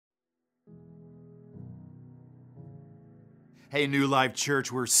Hey, New Life Church,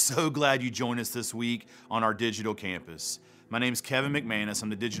 we're so glad you joined us this week on our digital campus. My name is Kevin McManus. I'm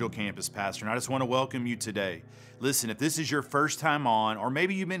the digital campus pastor, and I just want to welcome you today. Listen, if this is your first time on, or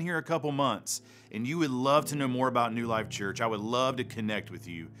maybe you've been here a couple months, and you would love to know more about New Life Church, I would love to connect with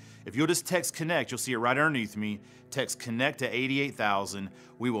you. If you'll just text CONNECT, you'll see it right underneath me. Text CONNECT to 88,000.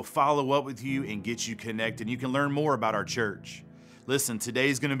 We will follow up with you and get you connected. You can learn more about our church. Listen,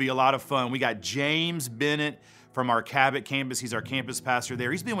 today's going to be a lot of fun. We got James Bennett from our Cabot campus. He's our campus pastor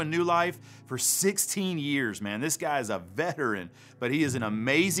there. He's been with New Life for 16 years, man. This guy is a veteran, but he is an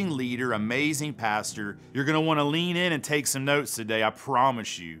amazing leader, amazing pastor. You're going to want to lean in and take some notes today, I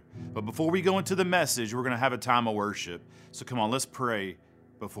promise you. But before we go into the message, we're going to have a time of worship. So come on, let's pray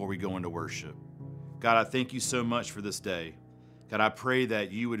before we go into worship. God, I thank you so much for this day. God, I pray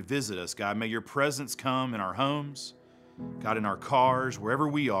that you would visit us. God, may your presence come in our homes, God, in our cars, wherever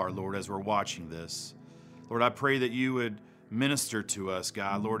we are, Lord, as we're watching this. Lord, I pray that you would minister to us,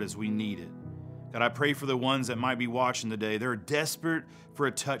 God, Lord, as we need it. God, I pray for the ones that might be watching today. They're desperate for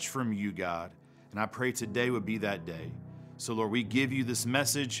a touch from you, God. And I pray today would be that day. So, Lord, we give you this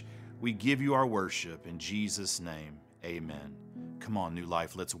message. We give you our worship. In Jesus' name, amen. Come on, New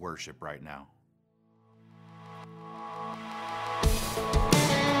Life, let's worship right now.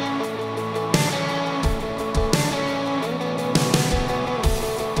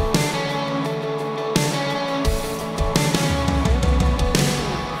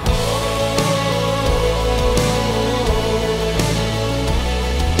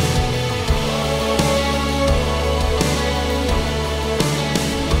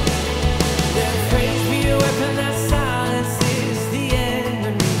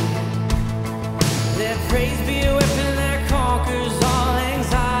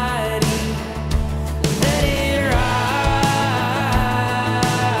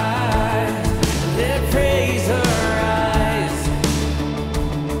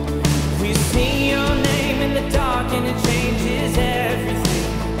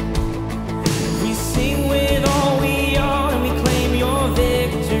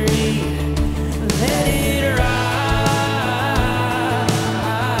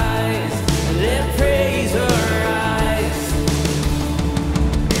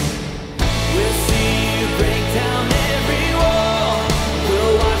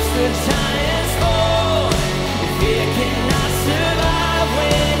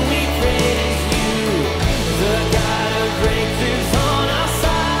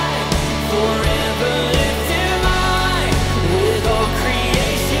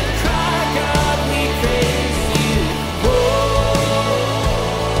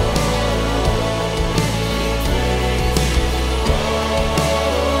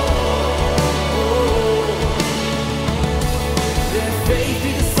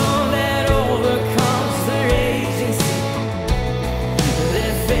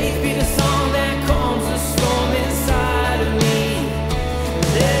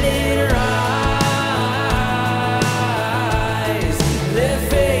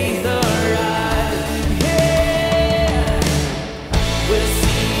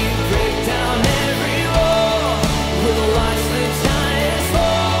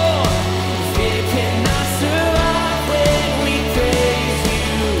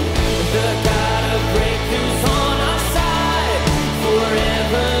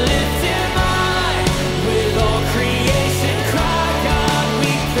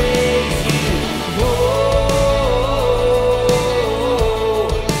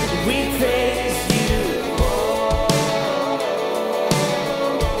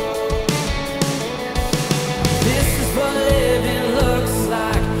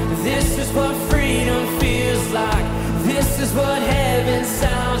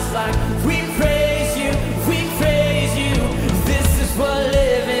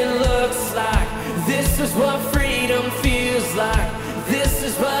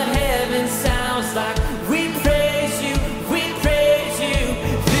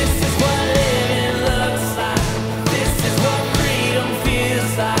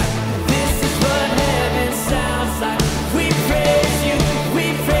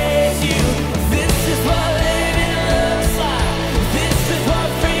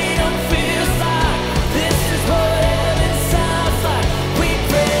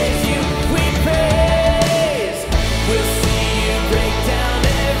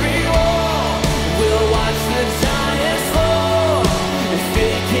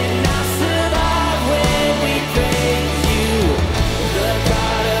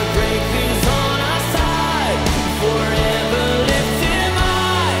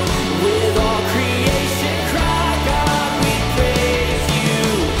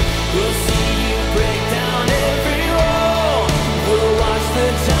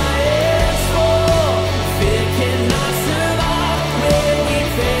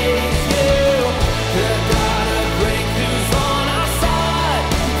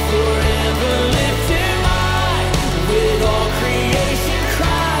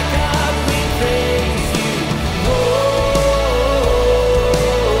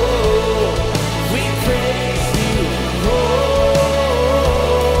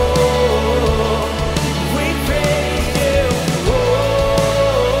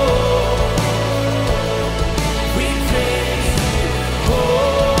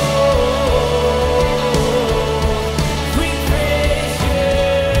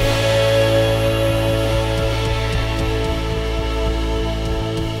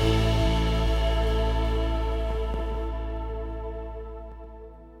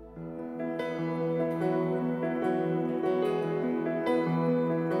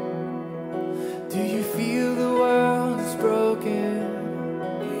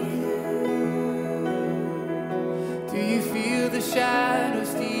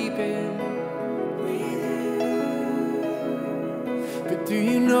 But do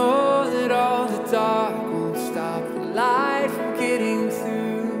you know that all the dark won't stop the light from getting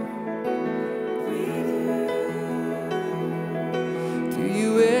through? Do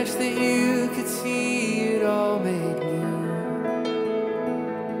you wish that you could see it all made new?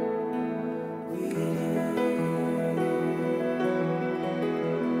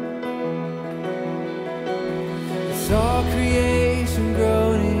 It's all creation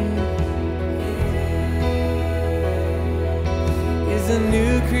groaning. Is a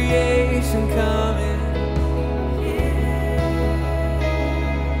new creation coming?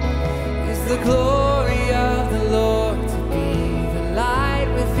 Is the glory of the Lord to be the light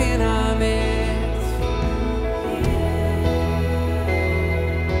within our midst?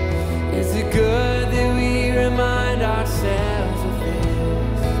 Is it good that we remind ourselves of this?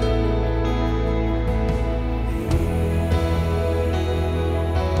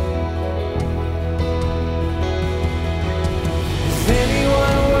 Is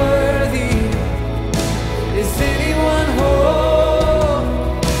anyone worthy? Is anyone whole?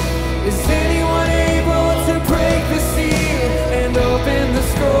 Is anyone able to break the seal and open the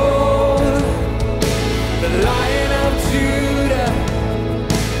scroll? The Lion of Judah,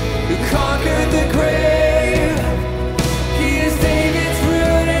 who conquered the grave, he is David's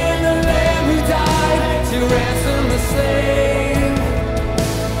root and the Lamb who died to ransom the slave.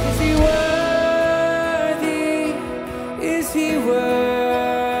 Is he worthy? Is he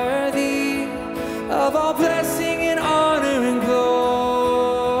worthy of all blessing and honor and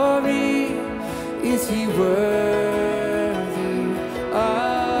glory? Is he worthy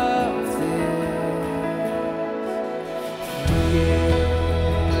of this? Yeah.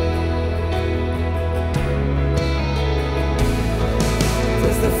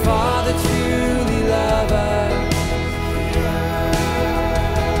 Does the Father truly love us?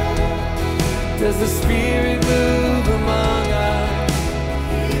 Does the Spirit move among us?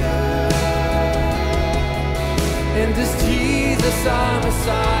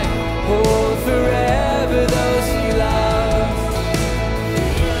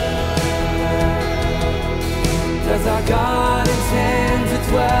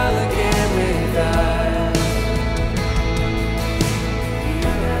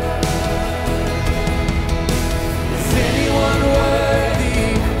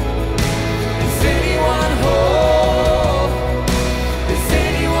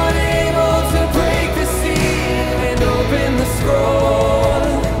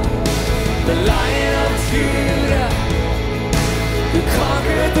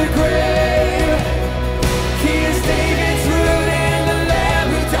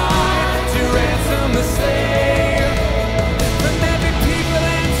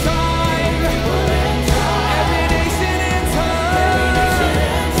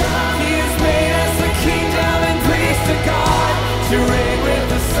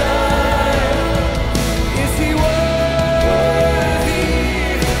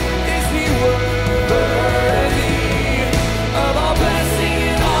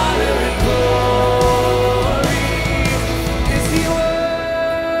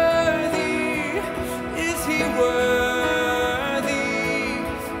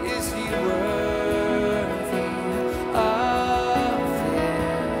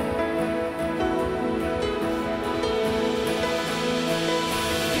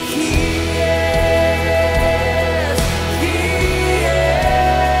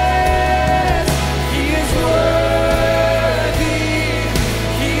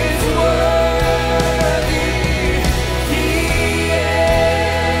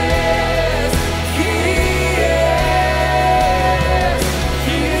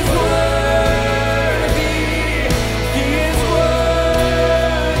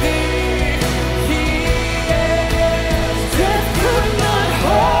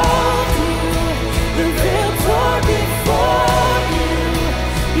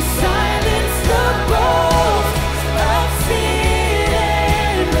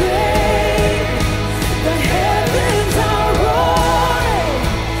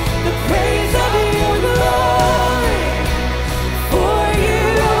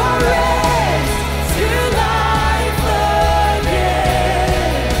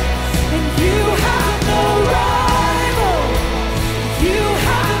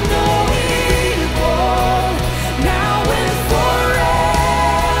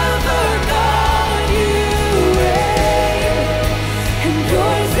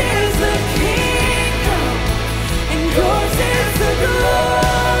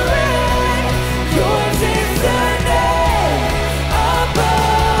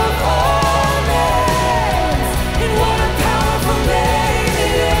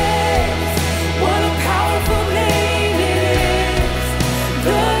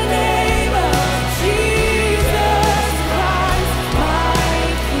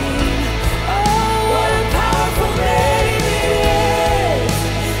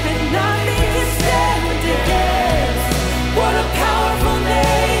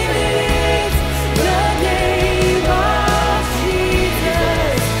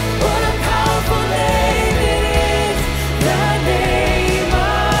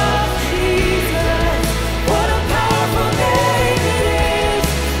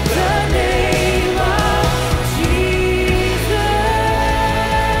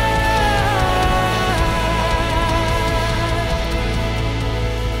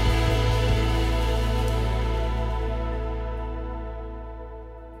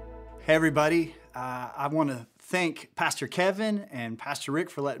 Hey everybody, I want to thank Pastor Kevin and Pastor Rick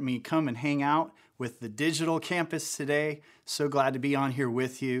for letting me come and hang out with the digital campus today. So glad to be on here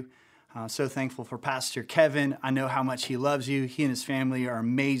with you. So thankful for Pastor Kevin. I know how much he loves you. He and his family are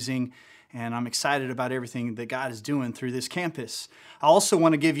amazing, and I'm excited about everything that God is doing through this campus. I also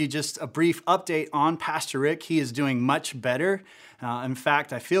want to give you just a brief update on Pastor Rick. He is doing much better. In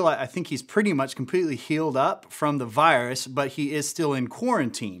fact, I think he's pretty much completely healed up from the virus, but he is still in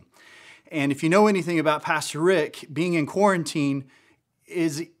quarantine. And if you know anything about Pastor Rick, being in quarantine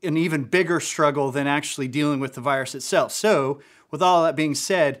is an even bigger struggle than actually dealing with the virus itself. So, with all that being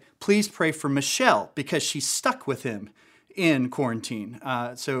said, please pray for Michelle because she's stuck with him in quarantine.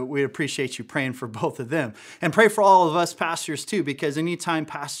 So we appreciate you praying for both of them. And pray for all of us pastors too, because anytime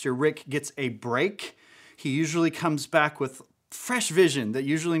Pastor Rick gets a break, he usually comes back with fresh vision. That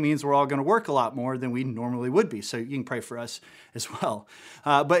usually means we're all going to work a lot more than we normally would be. So you can pray for us as well.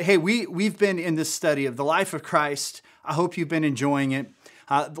 But hey, we've been in this study of the life of Christ. I hope you've been enjoying it.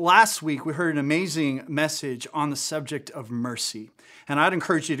 Last week, we heard an amazing message on the subject of mercy. And I'd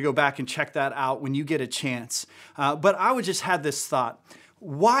encourage you to go back and check that out when you get a chance. But I would just have this thought.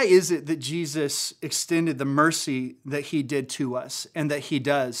 Why is it that Jesus extended the mercy that he did to us and that he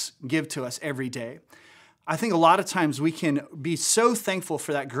does give to us every day? I think a lot of times we can be so thankful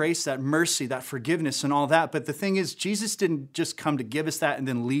for that grace, that mercy, that forgiveness and all that. But the thing is, Jesus didn't just come to give us that and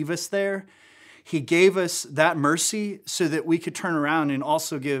then leave us there. He gave us that mercy so that we could turn around and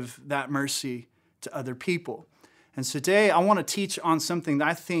also give that mercy to other people. And so today I want to teach on something that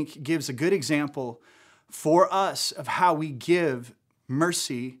I think gives a good example for us of how we give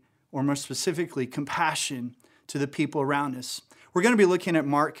mercy, or more specifically, compassion to the people around us. We're going to be looking at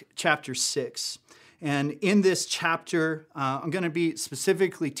Mark chapter 6. And in this chapter, I'm going to be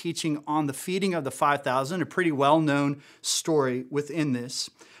specifically teaching on the feeding of the 5,000, a pretty well-known story within this.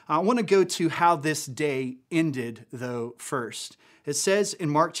 I want to go to how this day ended, though, first. It says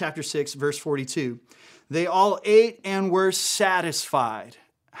in Mark chapter 6, verse 42, they all ate and were satisfied.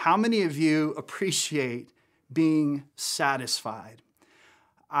 How many of you appreciate being satisfied?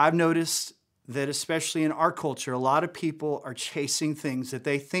 I've noticed that especially in our culture, a lot of people are chasing things that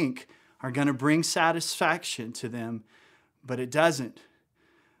they think are going to bring satisfaction to them, but it doesn't.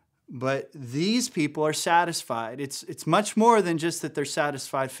 But these people are satisfied. It's much more than just that they're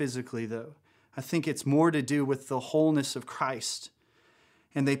satisfied physically, though. I think it's more to do with the wholeness of Christ.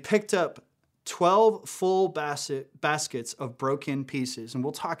 And they picked up 12 full baskets of broken pieces. And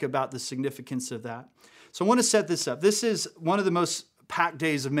we'll talk about the significance of that. So I want to set this up. This is one of the most packed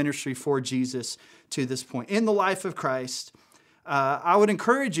days of ministry for Jesus to this point. In the life of Christ, I would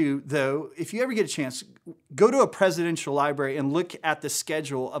encourage you, though, if you ever get a chance, go to a presidential library and look at the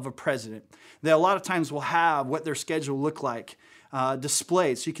schedule of a president. They a lot of times will have what their schedule look like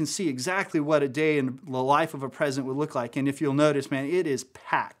displayed, so you can see exactly what a day in the life of a president would look like. And if you'll notice, man, it is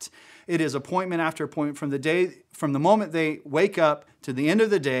packed. It is appointment after appointment from the moment they wake up to the end of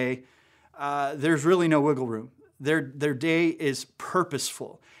the day. There's really no wiggle room. Their day is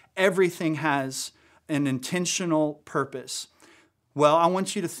purposeful. Everything has an intentional purpose. Well, I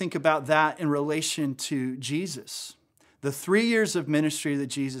want you to think about that in relation to Jesus. The 3 years of ministry that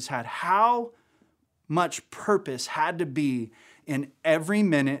Jesus had, how much purpose had to be in every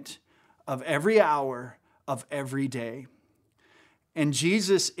minute of every hour of every day. And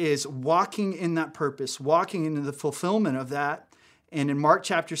Jesus is walking in that purpose, walking into the fulfillment of that. And in Mark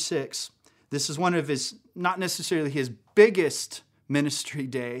chapter 6, this is one of his, not necessarily his biggest ministry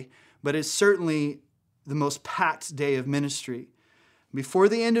day, but it's certainly the most packed day of ministry. Before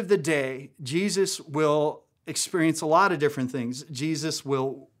the end of the day, Jesus will experience a lot of different things. Jesus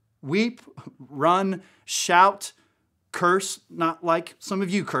will weep, run, shout, curse, not like some of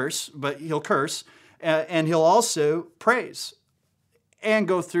you curse, but he'll curse, and he'll also praise and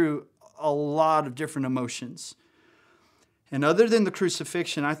go through a lot of different emotions. And other than the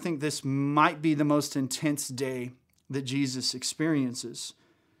crucifixion, I think this might be the most intense day that Jesus experiences.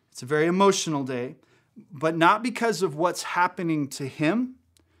 It's a very emotional day. But not because of what's happening to him,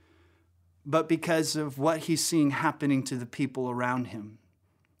 but because of what he's seeing happening to the people around him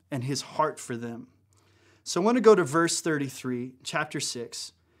and his heart for them. So I want to go to verse 33, chapter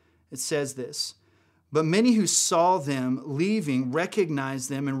 6. It says this, but many who saw them leaving recognized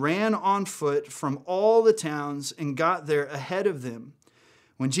them and ran on foot from all the towns and got there ahead of them.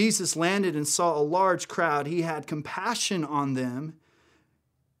 When Jesus landed and saw a large crowd, he had compassion on them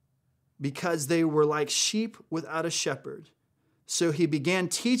because they were like sheep without a shepherd. So he began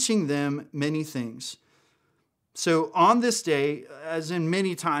teaching them many things. So on this day, as in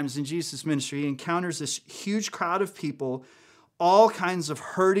many times in Jesus' ministry, he encounters this huge crowd of people, all kinds of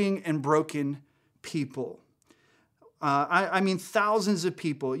hurting and broken people. I mean, thousands of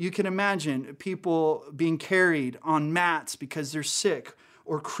people. You can imagine people being carried on mats because they're sick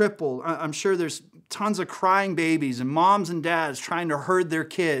or crippled. I'm sure there's tons of crying babies and moms and dads trying to herd their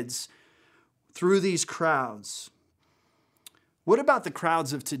kids through these crowds. What about the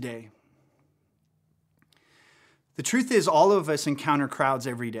crowds of today? The truth is, all of us encounter crowds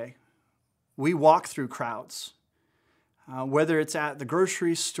every day. We walk through crowds. Whether it's at the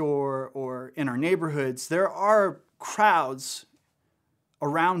grocery store or in our neighborhoods, there are crowds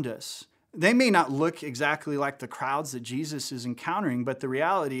around us. They may not look exactly like the crowds that Jesus is encountering, but the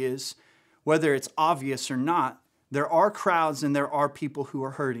reality is, whether it's obvious or not, there are crowds and there are people who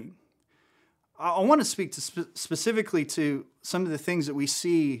are hurting. I want to speak to specifically to some of the things that we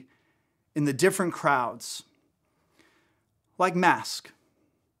see in the different crowds, like masks.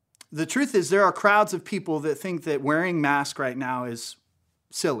 The truth is, there are crowds of people that think that wearing masks right now is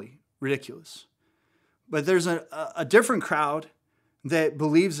silly, ridiculous. But there's a different crowd that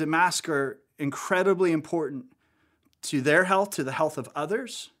believes that masks are incredibly important to their health, to the health of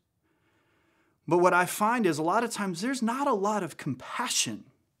others. But what I find is a lot of times there's not a lot of compassion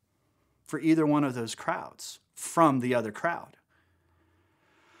for either one of those crowds from the other crowd.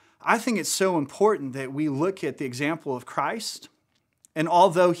 I think it's so important that we look at the example of Christ. And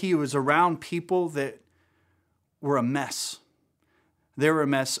although he was around people that were a mess, they were a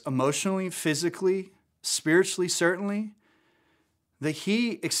mess emotionally, physically, spiritually, certainly, that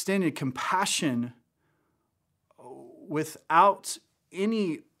he extended compassion without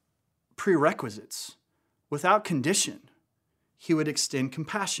any prerequisites, without condition. He would extend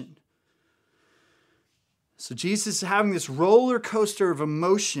compassion. So Jesus is having this roller coaster of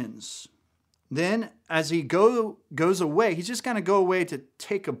emotions. Then as he goes away, he's just going to go away to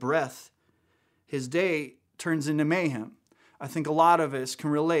take a breath. His day turns into mayhem. I think a lot of us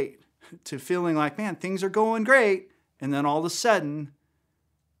can relate to feeling like, man, things are going great. And then all of a sudden,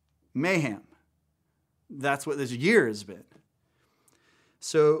 mayhem. That's what this year has been.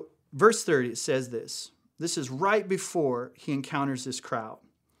 So verse 30, it says this. This is right before he encounters this crowd.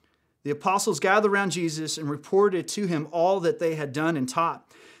 The apostles gathered around Jesus and reported to him all that they had done and taught.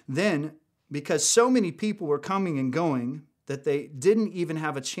 Then, because so many people were coming and going that they didn't even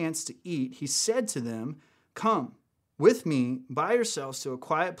have a chance to eat, he said to them, "Come with me by yourselves to a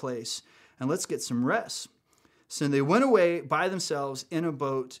quiet place and let's get some rest." So they went away by themselves in a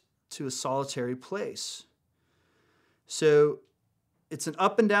boat to a solitary place. So it's an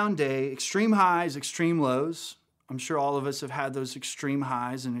up and down day, extreme highs, extreme lows. I'm sure all of us have had those extreme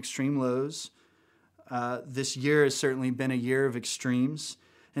highs and extreme lows. This year has certainly been a year of extremes.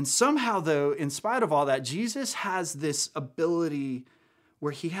 And somehow, though, in spite of all that, Jesus has this ability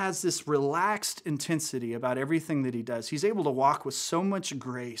where he has this relaxed intensity about everything that he does. He's able to walk with so much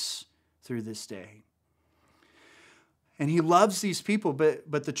grace through this day. And he loves these people,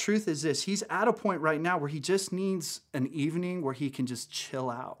 but the truth is this. He's at a point right now where he just needs an evening where he can just chill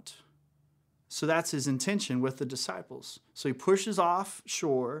out. So that's his intention with the disciples. So he pushes off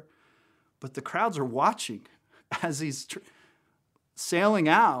shore, but the crowds are watching as he's sailing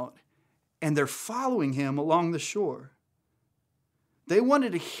out, and they're following him along the shore. They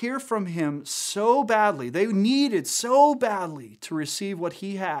wanted to hear from him so badly. They needed so badly to receive what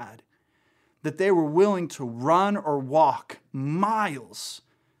he had that they were willing to run or walk miles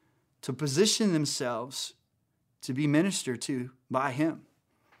to position themselves to be ministered to by him.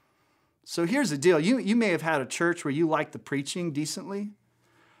 So here's the deal. You may have had a church where you liked the preaching decently,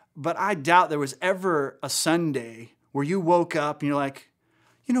 but I doubt there was ever a Sunday where you woke up and you're like,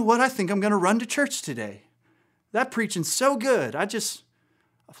 you know what? I think I'm going to run to church today. That preaching's so good. A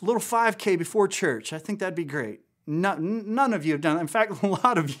little 5K before church. I think that'd be great. None of you have done that. In fact, a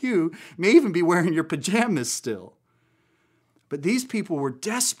lot of you may even be wearing your pajamas still. But these people were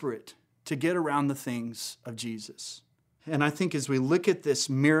desperate to get around the things of Jesus. And I think as we look at this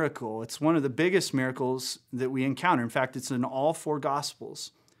miracle, it's one of the biggest miracles that we encounter. In fact, it's in all four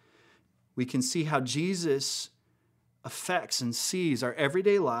Gospels. We can see how Jesus affects and sees our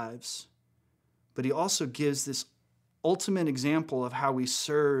everyday lives, but he also gives this ultimate example of how we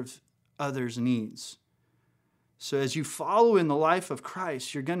serve others' needs. So as you follow in the life of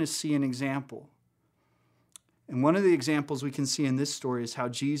Christ, you're going to see an example. And one of the examples we can see in this story is how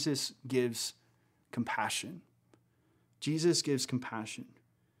Jesus gives compassion. Jesus gives compassion.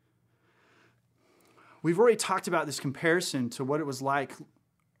 We've already talked about this comparison to what it was like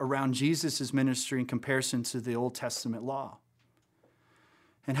around Jesus' ministry in comparison to the Old Testament law.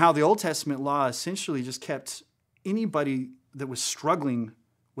 And how the Old Testament law essentially just kept anybody that was struggling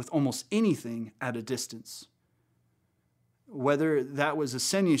with almost anything at a distance. whether that was a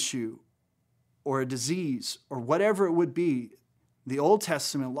sin issue or a disease or whatever it would be, the Old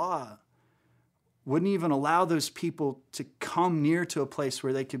Testament law wouldn't even allow those people to come near to a place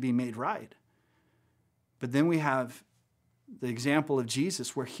where they could be made right. But then we have the example of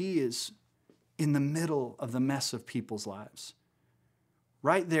Jesus where he is in the middle of the mess of people's lives,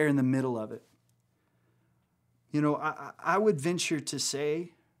 right there in the middle of it. You know, I would venture to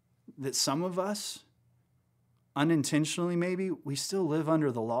say that some of us, unintentionally maybe, we still live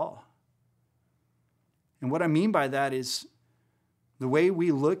under the law. And what I mean by that is the way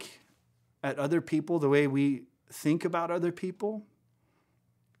we look at other people, the way we think about other people,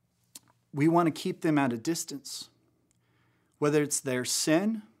 we want to keep them at a distance. Whether it's their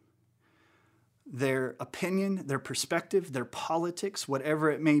sin, their opinion, their perspective, their politics,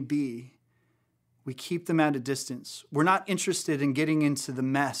 whatever it may be, we keep them at a distance. We're not interested in getting into the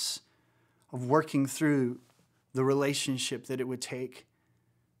mess of working through the relationship that it would take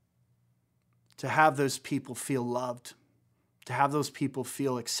to have those people feel loved, to have those people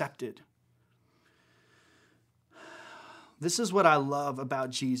feel accepted. This is what I love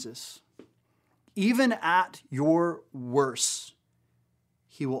about Jesus. Even at your worst,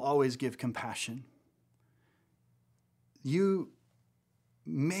 he will always give compassion. You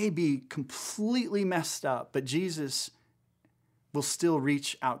may be completely messed up, but Jesus will still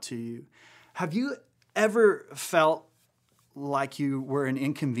reach out to you. Have you ever felt like you were an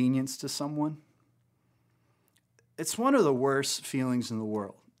inconvenience to someone? It's one of the worst feelings in the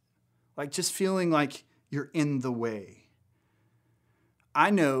world. Like just feeling like you're in the way. I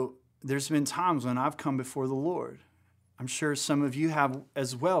know there's been times when I've come before the Lord. I'm sure some of you have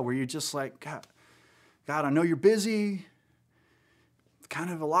as well, where you're just like, God, I know you're busy. Kind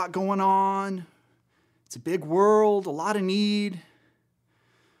of a lot going on. It's a big world, a lot of need.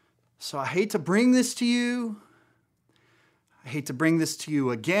 So I hate to bring this to you. I hate to bring this to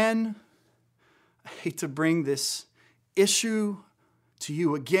you again. I hate to bring this issue to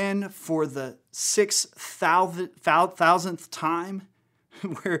you again for the 6,000th time,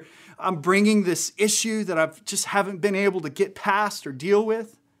 where I'm bringing this issue that I've just haven't been able to get past or deal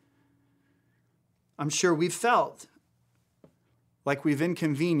with. I'm sure we've felt like we've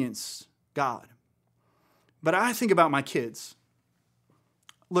inconvenienced God. But I think about my kids.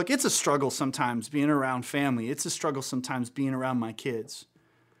 Look, it's a struggle sometimes being around family. It's a struggle sometimes being around my kids.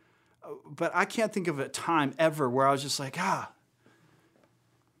 But I can't think of a time ever where I was just like,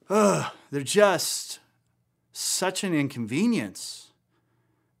 they're just such an inconvenience.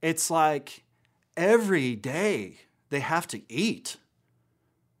 It's like every day they have to eat.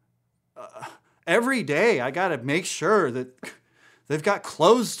 Every day I got to make sure that they've got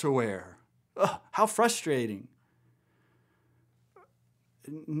clothes to wear. How frustrating.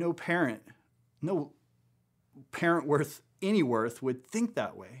 No parent worth any worth would think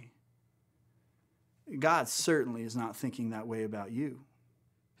that way. God certainly is not thinking that way about you.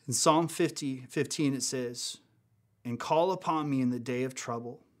 In Psalm 50:15 it says, "And call upon me in the day of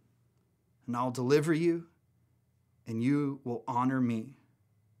trouble, and I'll deliver you, and you will honor me."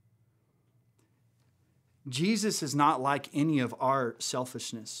 Jesus is not like any of our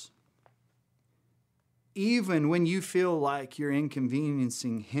selfishness. Even when you feel like you're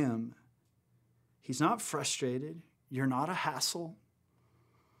inconveniencing him, he's not frustrated. You're not a hassle.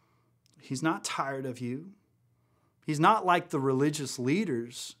 He's not tired of you. He's not like the religious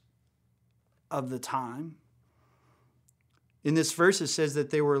leaders of the time. In this verse, it says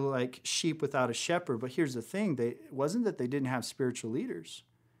that they were like sheep without a shepherd. But here's the thing. It wasn't that they didn't have spiritual leaders.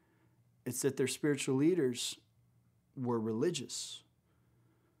 It's that their spiritual leaders were religious.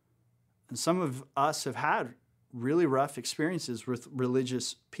 And some of us have had really rough experiences with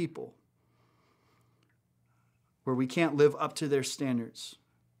religious people where we can't live up to their standards.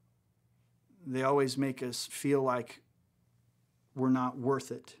 They always make us feel like we're not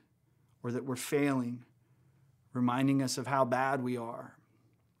worth it or that we're failing, reminding us of how bad we are.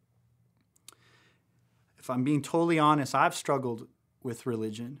 If I'm being totally honest, I've struggled with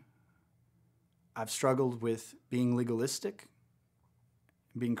religion. I've struggled with being legalistic,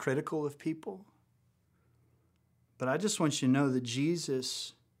 being critical of people. But I just want you to know that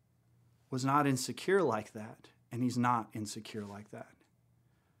Jesus was not insecure like that, and he's not insecure like that.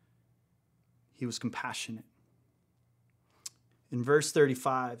 He was compassionate. In verse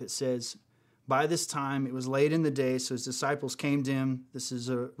 35, it says, "By this time it was late in the day, so his disciples came to him." This is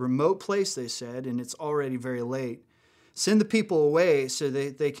a remote place, they said, and it's already very late. "Send the people away so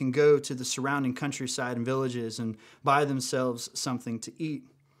that they can go to the surrounding countryside and villages and buy themselves something to eat."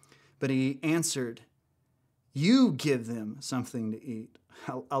 But he answered, "You give them something to eat."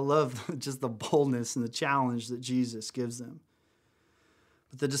 I love just the boldness and the challenge that Jesus gives them.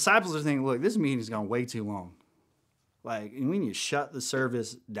 But the disciples are thinking, look, this meeting's gone way too long. Like, and we need to shut the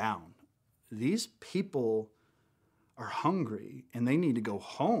service down. These people are hungry and they need to go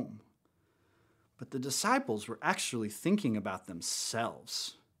home. But the disciples were actually thinking about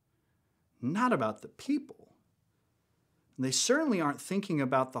themselves, not about the people. And they certainly aren't thinking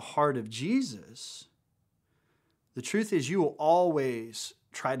about the heart of Jesus. The truth is, you will always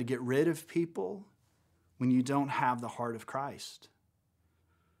try to get rid of people when you don't have the heart of Christ.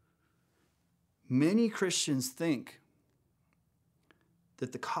 Many Christians think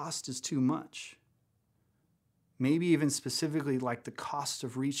that the cost is too much. Maybe even specifically like the cost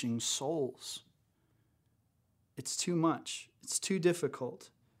of reaching souls. It's too much. It's too difficult.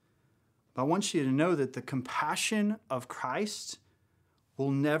 But I want you to know that the compassion of Christ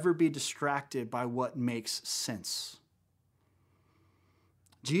will never be distracted by what makes sense.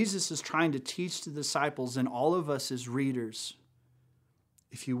 Jesus is trying to teach the disciples and all of us as readers,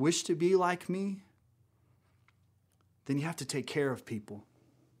 if you wish to be like me, then you have to take care of people.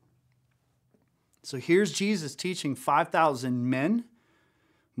 So here's Jesus teaching 5,000 men.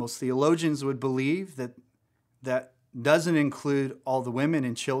 Most theologians would believe that doesn't include all the women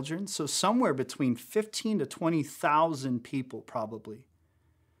and children. So somewhere between 15 to 20,000 people probably.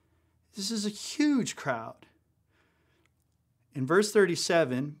 This is a huge crowd. In verse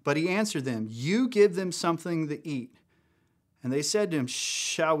 37, but he answered them, you give them something to eat. And they said to him,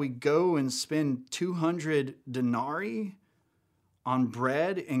 shall we go and spend 200 denarii on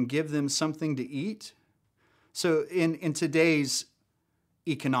bread and give them something to eat? So in today's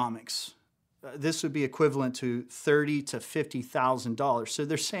economics, this would be equivalent to $30,000 to $50,000. So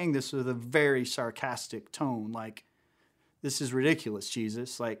they're saying this with a very sarcastic tone, like, this is ridiculous,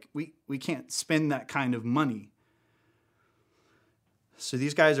 Jesus. Like, we can't spend that kind of money. So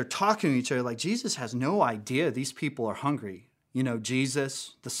these guys are talking to each other like, Jesus has no idea these people are hungry. You know,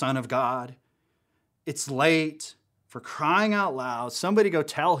 Jesus, the Son of God. It's late. For crying out loud, somebody go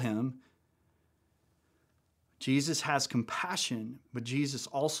tell him. Jesus has compassion, but Jesus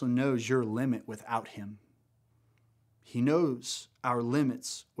also knows your limit without him. He knows our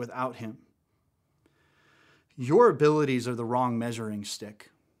limits without him. Your abilities are the wrong measuring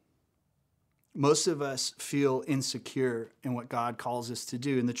stick. Most of us feel insecure in what God calls us to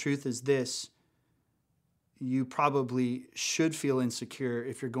do. And the truth is this, you probably should feel insecure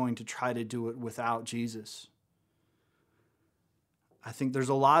if you're going to try to do it without Jesus. I think there's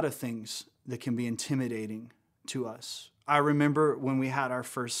a lot of things that can be intimidating to us. I remember when we had our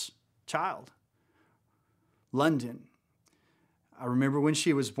first child, London. I remember when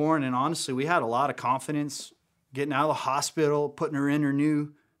she was born, and honestly, we had a lot of confidence getting out of the hospital, putting her in her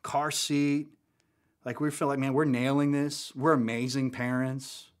new car seat. Like, we feel like, man, we're nailing this. We're amazing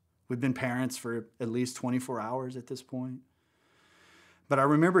parents. We've been parents for at least 24 hours at this point. But I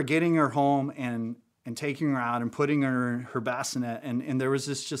remember getting her home and taking her out and putting her in her bassinet. And there was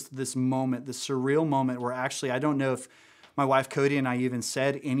this moment, this surreal moment where actually, I don't know if my wife Cody and I even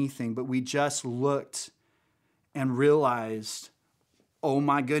said anything, but we just looked and realized, oh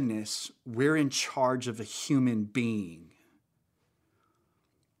my goodness, we're in charge of a human being.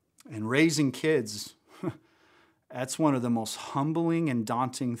 And raising kids, that's one of the most humbling and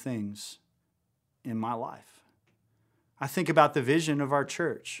daunting things in my life. I think about the vision of our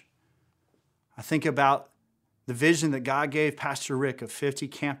church. I think about the vision that God gave Pastor Rick of 50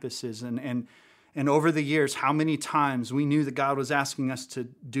 campuses. And over the years, how many times we knew that God was asking us to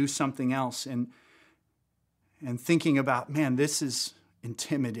do something else. And thinking about, man, this is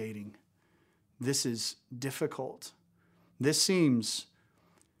intimidating. This is difficult. This seems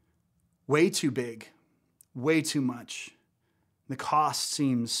way too big, way too much. The cost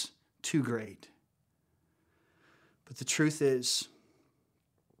seems too great. But the truth is,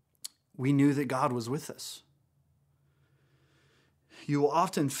 we knew that God was with us. You will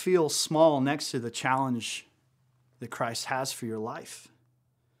often feel small next to the challenge that Christ has for your life.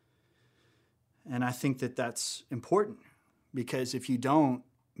 And I think that that's important, because if you don't,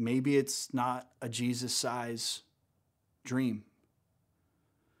 maybe it's not a Jesus-size dream.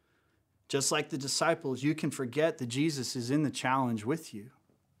 Just like the disciples, you can forget that Jesus is in the challenge with you.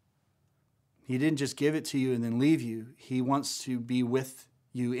 He didn't just give it to you and then leave you. He wants to be with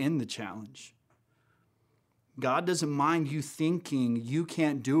you in the challenge. God doesn't mind you thinking you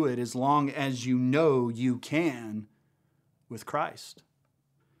can't do it as long as you know you can with Christ.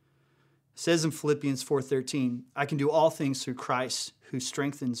 It says in Philippians 4:13, I can do all things through Christ who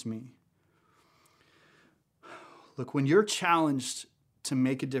strengthens me. Look, when you're challenged to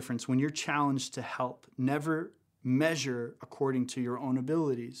make a difference, when you're challenged to help, never measure according to your own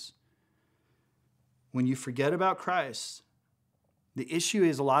abilities. When you forget about Christ, the issue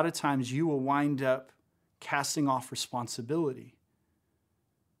is a lot of times you will wind up casting off responsibility.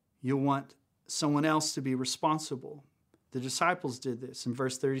 You'll want someone else to be responsible. The disciples did this in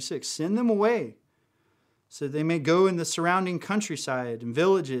verse 36. Send them away so they may go in the surrounding countryside and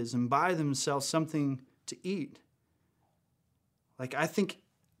villages and buy themselves something to eat. Like, I think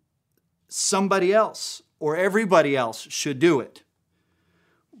somebody else or everybody else should do it.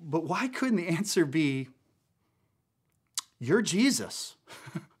 But why couldn't the answer be, you're Jesus?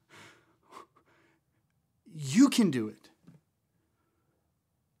 You can do it.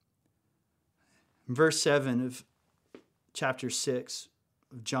 In verse 7 of chapter 6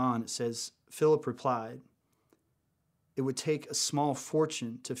 of John, it says, Philip replied, it would take a small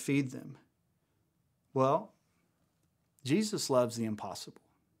fortune to feed them. Well, Jesus loves the impossible.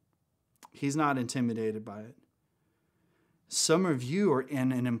 He's not intimidated by it. Some of you are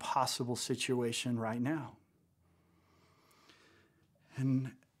in an impossible situation right now.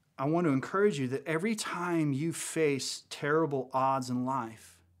 And I want to encourage you that every time you face terrible odds in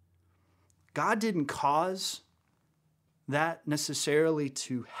life, God didn't cause that necessarily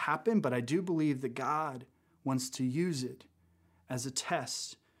to happen, but I do believe that God wants to use it as a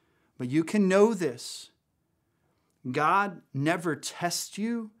test. But you can know this. God never tests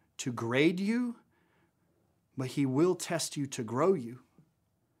you to grade you, but He will test you to grow you.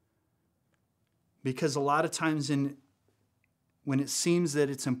 Because a lot of times when it seems that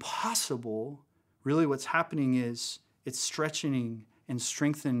it's impossible, really what's happening is it's stretching and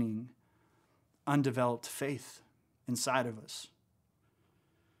strengthening undeveloped faith inside of us.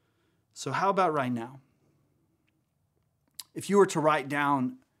 So how about right now? If you were to write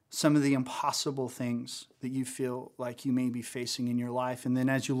down some of the impossible things that you feel like you may be facing in your life, and then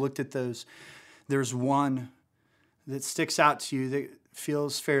as you looked at those, there's one that sticks out to you that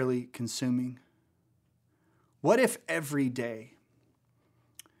feels fairly consuming. What if every day,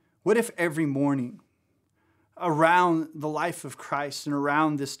 what if every morning around the life of Christ and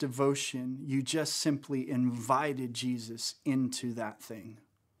around this devotion, you just simply invited Jesus into that thing,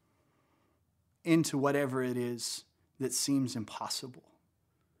 into whatever it is that seems impossible,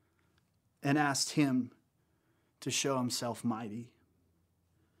 and asked Him to show Himself mighty?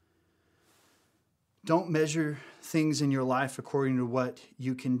 Don't measure things in your life according to what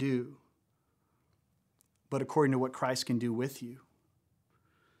you can do, but according to what Christ can do with you.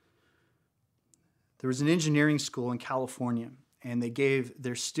 There was an engineering school in California, and they gave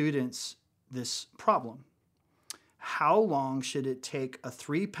their students this problem. How long should it take a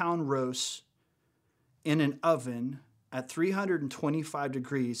 3-pound roast in an oven at 325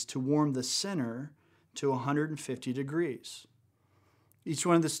 degrees to warm the center to 150 degrees? Each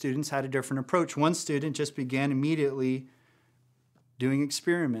one of the students had a different approach. One student just began immediately doing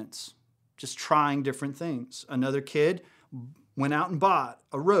experiments, just trying different things. Another kid went out and bought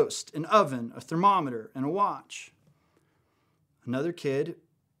a roast, an oven, a thermometer, and a watch. Another kid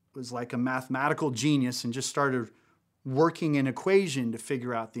was like a mathematical genius and just started working an equation to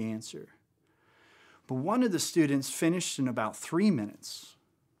figure out the answer. But one of the students finished in about 3 minutes.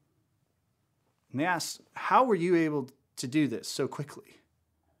 And they asked, how were you able to do this so quickly?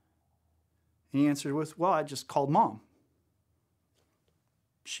 And he answered with, well, I just called Mom.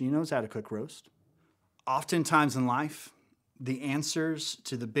 She knows how to cook roast. Oftentimes in life, the answers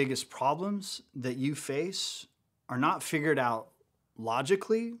to the biggest problems that you face are not figured out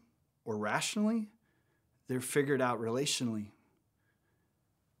logically or rationally. They're figured out relationally.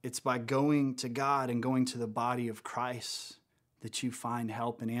 It's by going to God and going to the body of Christ that you find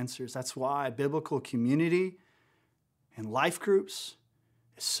help and answers. That's why biblical community and life groups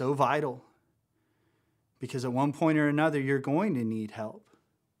is so vital. Because at one point or another, you're going to need help.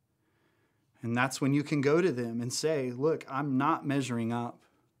 And that's when you can go to them and say, look, I'm not measuring up,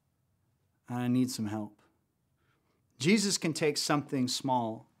 and I need some help. Jesus can take something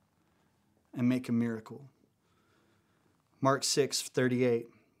small and make a miracle. Mark 6:38.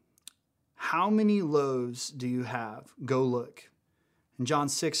 How many loaves do you have? Go look. In John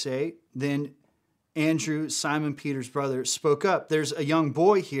 6:8, then Andrew, Simon Peter's brother, spoke up. There's a young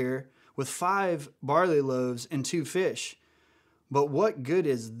boy here with 5 barley loaves and 2 fish. But what good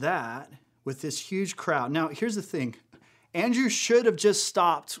is that with this huge crowd? Now, here's the thing. Andrew should have just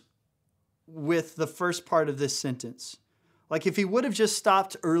stopped with the first part of this sentence. Like if he would have just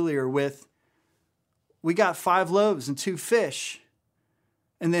stopped earlier with, we got 5 loaves and 2 fish,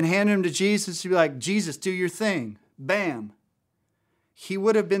 and then hand them to Jesus, he'd be like, Jesus, do your thing. Bam. He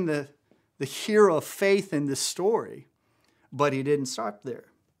would have been the hero of faith in this story, but he didn't stop there.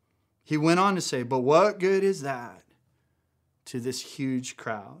 He went on to say, but what good is that to this huge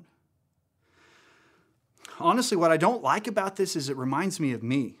crowd? Honestly, what I don't like about this is it reminds me of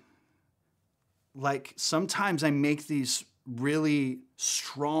me. Like sometimes I make these really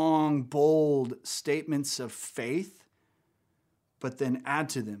strong, bold statements of faith, but then add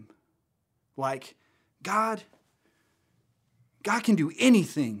to them. Like, God can do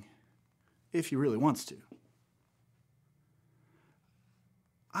anything if he really wants to.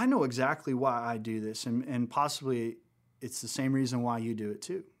 I know exactly why I do this, and possibly it's the same reason why you do it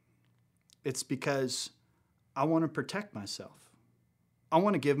too. It's because I want to protect myself. I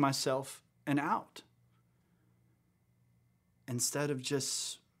want to give myself an out instead of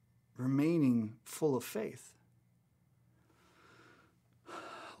just remaining full of faith.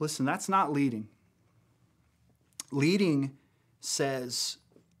 Listen, that's not leading. Leading says,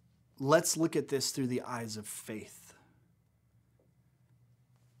 let's look at this through the eyes of faith.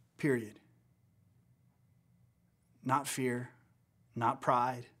 Period. Not fear, not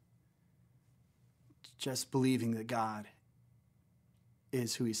pride, just believing that God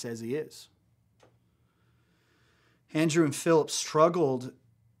is who he says he is. Andrew and Philip struggled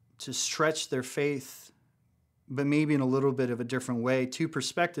to stretch their faith, but maybe in a little bit of a different way. Two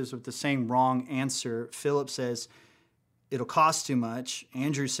perspectives with the same wrong answer. Philip says, it'll cost too much.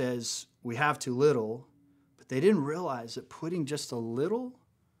 Andrew says, we have too little. But they didn't realize that putting just a little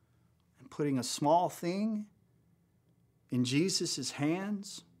and putting a small thing in Jesus'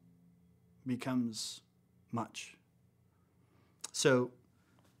 hands becomes much. So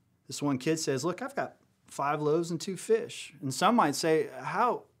this one kid says, look, I've got 5 loaves and 2 fish. And some might say,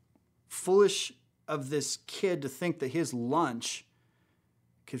 how foolish of this kid to think that his lunch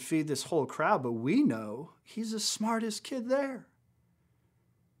could feed this whole crowd, but we know he's the smartest kid there.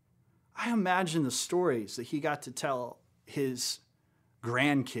 I imagine the stories that he got to tell his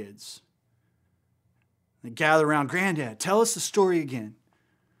grandkids. They gather around, Granddad, tell us the story again.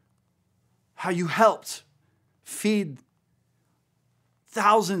 How you helped feed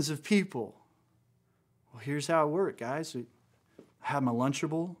thousands of people. Well, here's how it worked, guys. I had my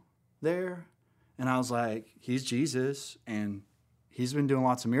Lunchable there, and I was like, he's Jesus, and he's been doing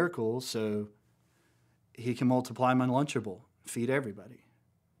lots of miracles, so he can multiply my Lunchable, feed everybody.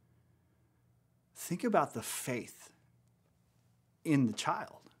 Think about the faith in the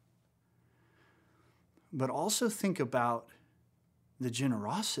child. But also think about the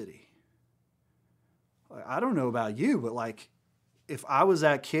generosity. I don't know about you, but like, if I was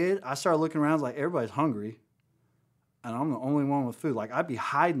that kid, I started looking around like everybody's hungry, and I'm the only one with food. Like, I'd be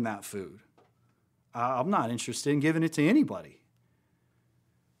hiding that food. I'm not interested in giving it to anybody.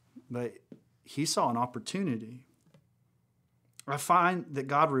 But he saw an opportunity. I find that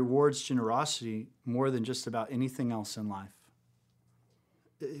God rewards generosity more than just about anything else in life.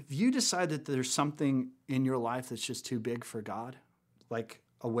 If you decide that there's something in your life that's just too big for God, like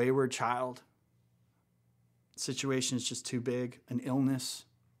a wayward child, situation is just too big, an illness,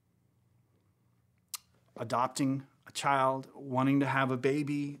 adopting a child, wanting to have a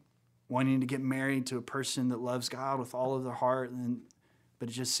baby, wanting to get married to a person that loves God with all of their heart, but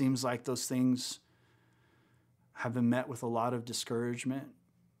it just seems like those things have been met with a lot of discouragement,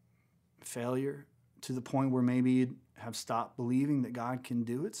 failure, to the point where maybe you'd have stopped believing that God can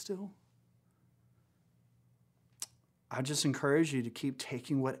do it still. I just encourage you to keep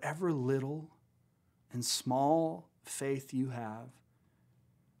taking whatever little and small faith you have,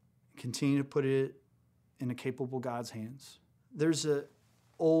 continue to put it in a capable God's hands. There's an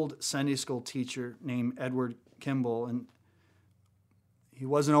old Sunday school teacher named Edward Kimball, and he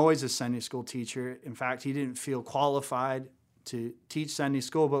wasn't always a Sunday school teacher. In fact, he didn't feel qualified to teach Sunday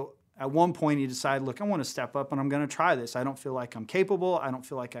school, but at one point he decided, look, I want to step up and I'm going to try this. I don't feel like I'm capable. I don't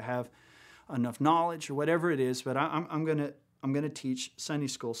feel like I have enough knowledge or whatever it is, but I'm going to teach Sunday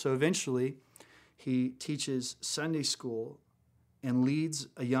school. So eventually he teaches Sunday school and leads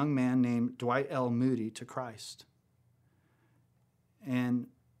a young man named Dwight L. Moody to Christ. And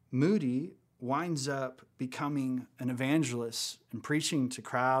Moody winds up becoming an evangelist and preaching to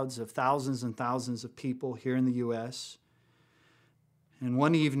crowds of thousands and thousands of people here in the U.S. And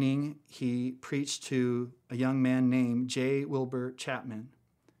one evening, he preached to a young man named J. Wilbur Chapman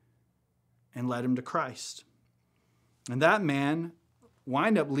and led him to Christ. And that man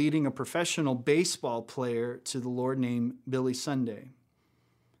wind up leading a professional baseball player to the Lord named Billy Sunday.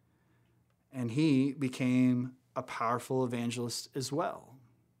 And he became a powerful evangelist as well.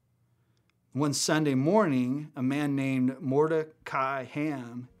 One Sunday morning, a man named Mordecai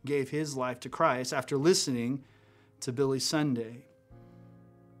Ham gave his life to Christ after listening to Billy Sunday.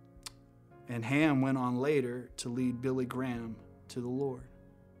 And Ham went on later to lead Billy Graham to the Lord.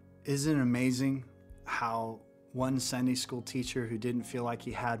 Isn't it amazing how one Sunday school teacher who didn't feel like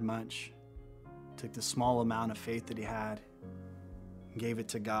he had much took the small amount of faith that he had and gave it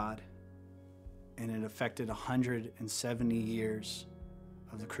to God, and it affected 170 years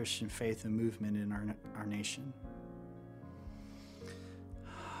of the Christian faith and movement in our nation?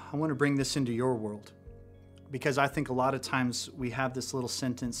 I want to bring this into your world, because I think a lot of times we have this little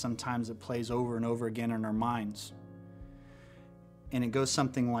sentence sometimes that plays over and over again in our minds. And it goes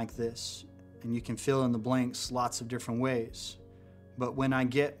something like this, and you can fill in the blanks lots of different ways. But when I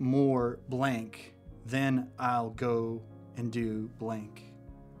get more blank, then I'll go and do blank.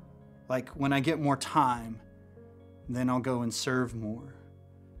 Like when I get more time, then I'll go and serve more.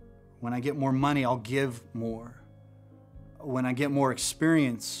 When I get more money, I'll give more. When I get more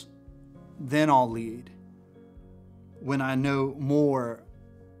experience, then I'll lead. When I know more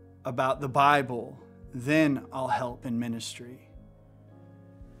about the Bible, then I'll help in ministry.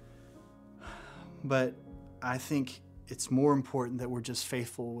 But I think it's more important that we're just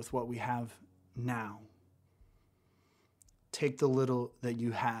faithful with what we have now. Take the little that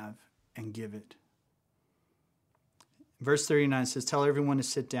you have and give it. Verse 39 says, "Tell everyone to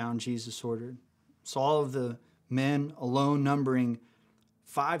sit down," Jesus ordered. So all of the men, alone numbering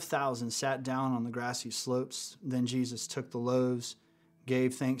 5,000, sat down on the grassy slopes. Then Jesus took the loaves,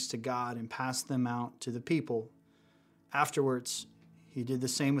 gave thanks to God, and passed them out to the people. Afterwards, he did the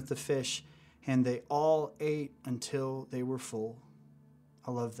same with the fish, and they all ate until they were full.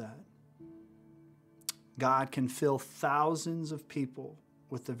 I love that. God can fill thousands of people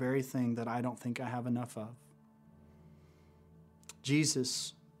with the very thing that I don't think I have enough of.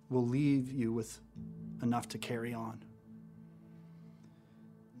 Jesus will leave you with enough to carry on.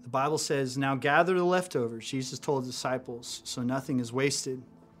 The Bible says, "Now gather the leftovers," Jesus told his disciples, "so nothing is wasted."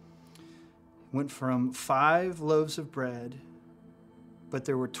 Went from 5 loaves of bread, but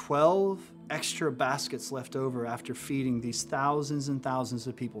there were 12 extra baskets left over after feeding these thousands and thousands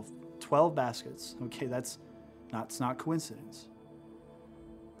of people. 12 baskets. Okay, it's not coincidence,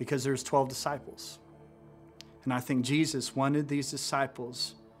 because there's 12 disciples. And I think Jesus wanted these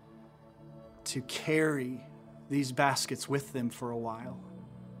disciples to carry these baskets with them for a while,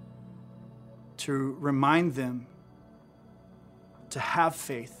 to remind them to have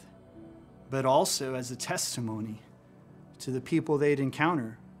faith, but also as a testimony to the people they'd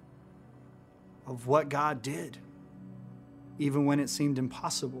encounter of what God did, even when it seemed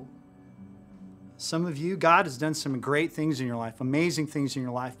impossible. Some of you, God has done some great things in your life, amazing things in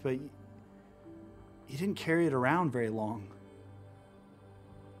your life, but you didn't carry it around very long.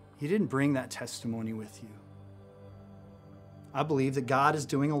 You didn't bring that testimony with you. I believe that God is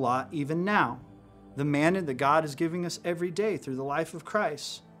doing a lot even now. The manna that God is giving us every day through the life of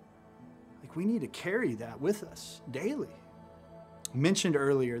Christ. Like, we need to carry that with us daily. I mentioned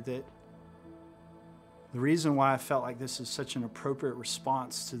earlier that the reason why I felt like this is such an appropriate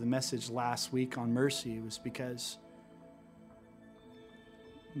response to the message last week on mercy was because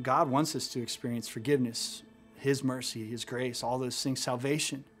God wants us to experience forgiveness, His mercy, His grace, all those things,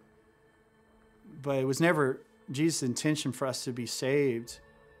 salvation. But it was never Jesus' intention for us to be saved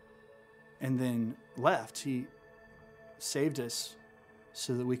and then left. He saved us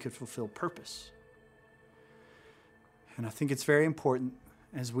so that we could fulfill purpose. And I think it's very important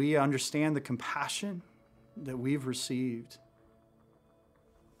as we understand the compassion that we've received,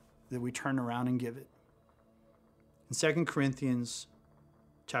 that we turn around and give it. In 2 Corinthians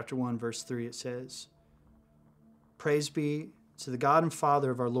chapter 1, verse 3, it says, "Praise be to the God and Father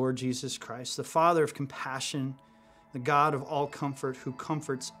of our Lord Jesus Christ, the Father of compassion, the God of all comfort, who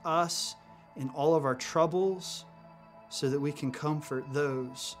comforts us in all of our troubles, so that we can comfort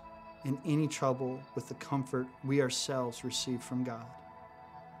those in any trouble with the comfort we ourselves receive from God.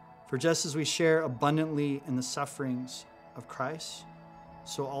 For just as we share abundantly in the sufferings of Christ,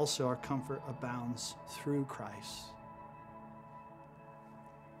 so also our comfort abounds through Christ."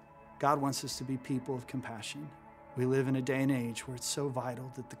 God wants us to be people of compassion. We live in a day and age where it's so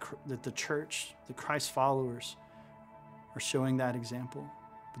vital that the church, the Christ followers, are showing that example.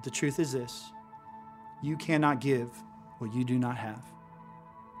 But the truth is this: you cannot give what you do not have.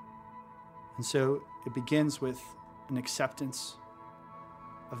 And so it begins with an acceptance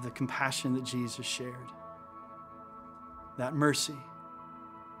of the compassion that Jesus shared, that mercy.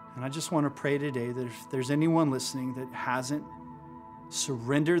 And I just want to pray today that if there's anyone listening that hasn't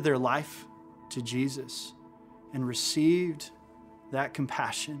surrendered their life to Jesus and received that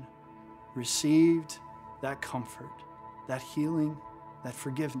compassion, received that comfort, that healing, that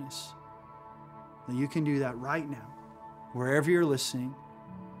forgiveness, that you can do that right now, wherever you're listening.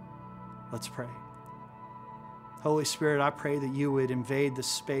 Let's pray. Holy Spirit, I pray that you would invade the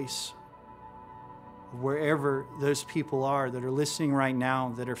space of wherever those people are that are listening right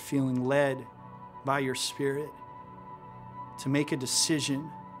now, that are feeling led by your Spirit to make a decision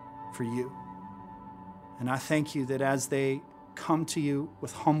for you. And I thank you that as they come to you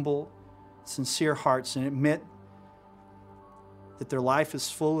with humble, sincere hearts and admit that their life is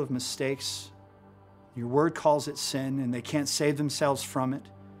full of mistakes, your word calls it sin and they can't save themselves from it,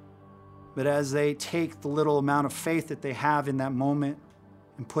 but as they take the little amount of faith that they have in that moment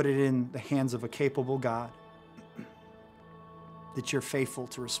and put it in the hands of a capable God, that you're faithful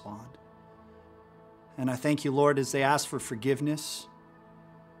to respond. And I thank you, Lord, as they ask for forgiveness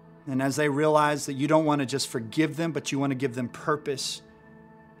and as they realize that you don't want to just forgive them, but you want to give them purpose,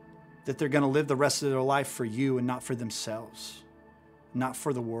 that they're going to live the rest of their life for you and not for themselves, not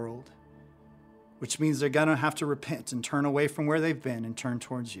for the world, which means they're going to have to repent and turn away from where they've been and turn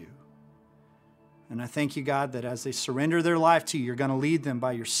towards you. And I thank you, God, that as they surrender their life to you, you're going to lead them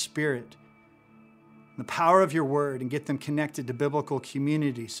by your Spirit, the power of your word, and get them connected to biblical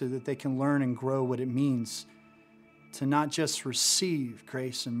community so that they can learn and grow what it means to not just receive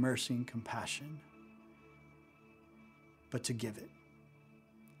grace and mercy and compassion, but to give it.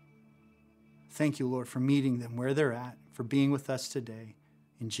 Thank you, Lord, for meeting them where they're at, for being with us today.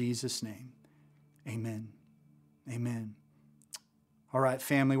 In Jesus' name, amen. Amen. All right,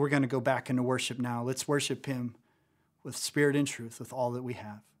 family, we're going to go back into worship now. Let's worship him with spirit and truth, with all that we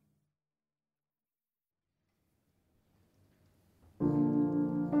have.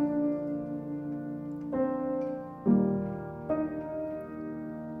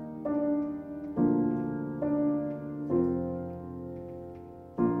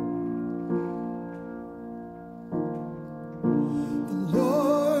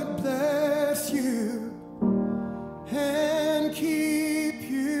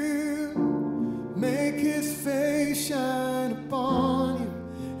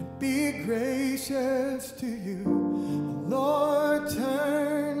 To you, the Lord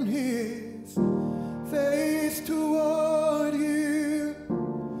turn his face toward you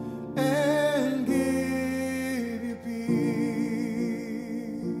and give you peace.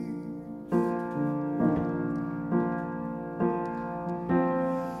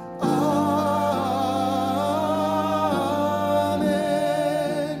 Amen.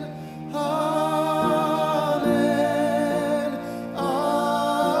 Amen.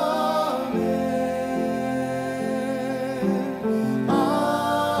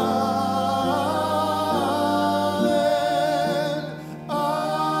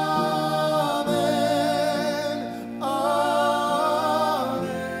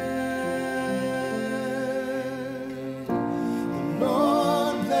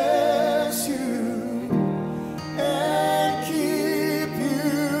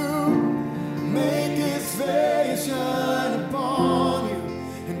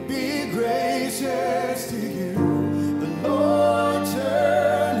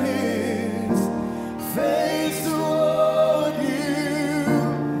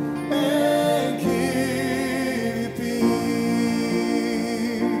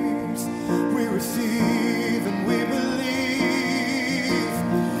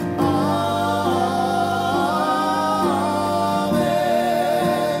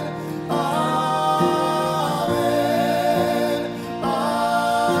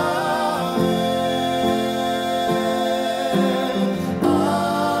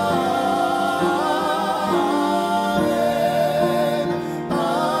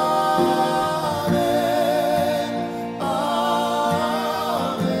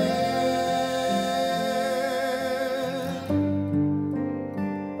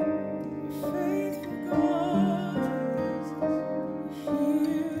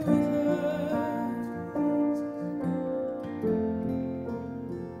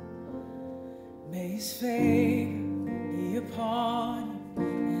 His favor be upon you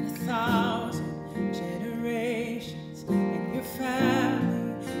and 1,000 generations, and your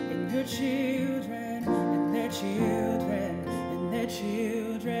family, and your children, and their children, and their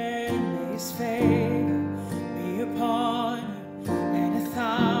children. May His favor be upon you and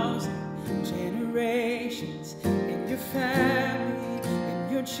 1,000 generations, and your family,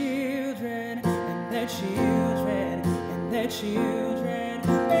 and your children, and their children, and their children.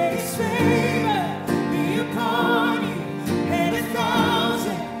 May His favor be upon you and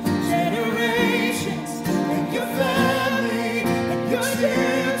 1,000 generations, and your family, and your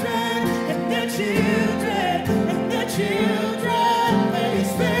children, and their children, and their children. May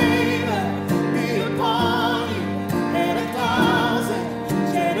His favor be upon you and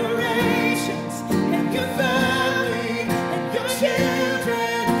 1,000 generations, and your family, and your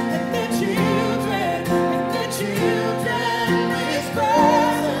children, and their children, and their children.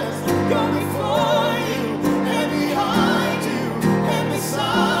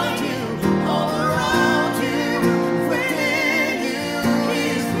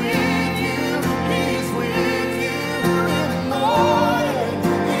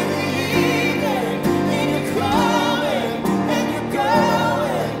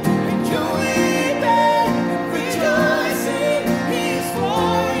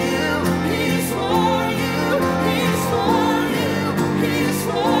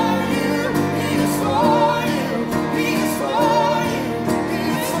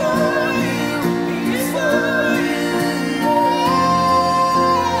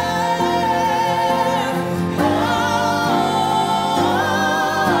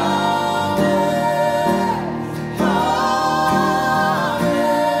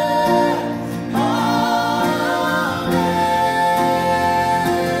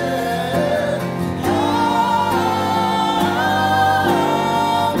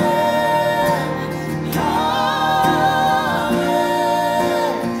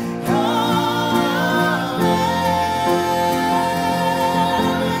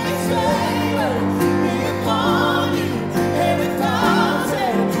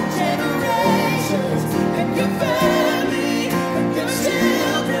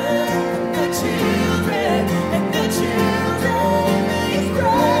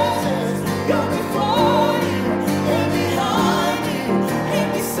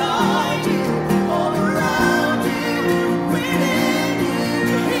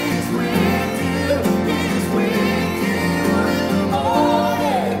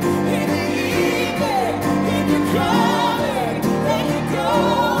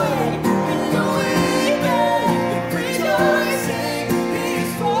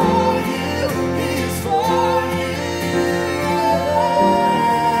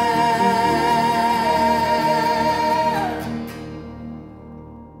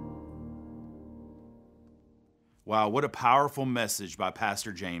 What a powerful message by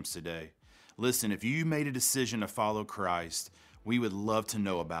Pastor James today. Listen, if you made a decision to follow Christ, we would love to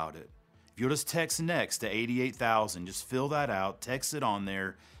know about it. If you'll just text NEXT to 88,000, just fill that out, text it on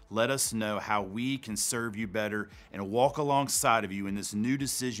there. Let us know how we can serve you better and walk alongside of you in this new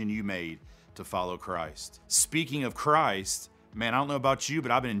decision you made to follow Christ. Speaking of Christ, man, I don't know about you, but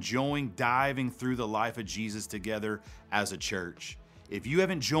I've been enjoying diving through the life of Jesus together as a church. If you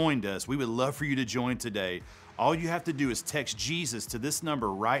haven't joined us, we would love for you to join today. All you have to do is text Jesus to this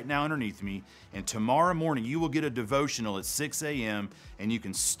number right now underneath me, and tomorrow morning you will get a devotional at 6 a.m. and you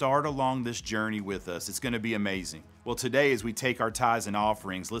can start along this journey with us. It's going to be amazing. Well, today as we take our tithes and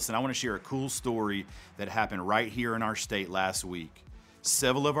offerings, listen, I want to share a cool story that happened right here in our state last week.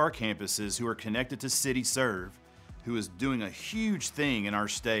 Several of our campuses who are connected to City Serve, who is doing a huge thing in our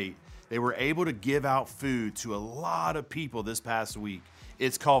state, they were able to give out food to a lot of people this past week.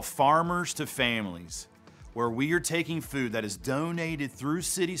 It's called Farmers to Families, where we are taking food that is donated through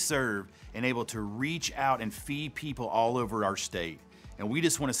City Serve and able to reach out and feed people all over our state. And we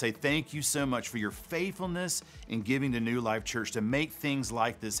just want to say thank you so much for your faithfulness in giving to New Life Church to make things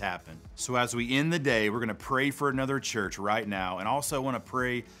like this happen. So as we end the day, we're going to pray for another church right now, and also want to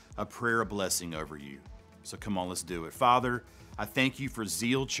pray a prayer of blessing over you. So come on, let's do it. Father, I thank you for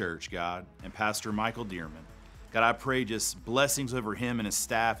Zeal Church, God, and Pastor Michael Dearman. God, I pray just blessings over him and his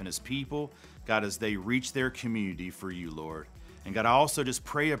staff and his people, God, as they reach their community for you, Lord. And God, I also just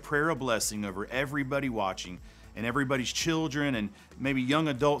pray a prayer of blessing over everybody watching and everybody's children, and maybe young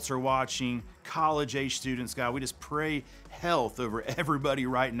adults are watching, college-age students. God, we just pray health over everybody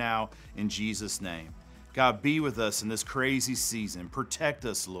right now in Jesus' name. God, be with us in this crazy season. Protect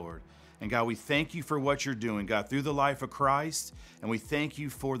us, Lord. And God, we thank you for what you're doing, God, through the life of Christ. And we thank you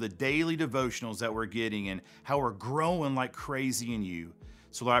for the daily devotionals that we're getting and how we're growing like crazy in you.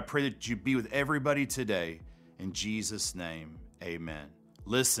 So Lord, I pray that you be with everybody today. In Jesus' name, amen.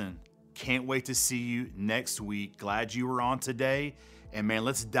 Listen, can't wait to see you next week. Glad you were on today. And man,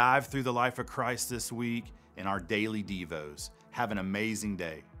 let's dive through the life of Christ this week in our daily devos. Have an amazing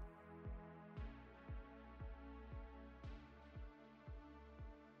day.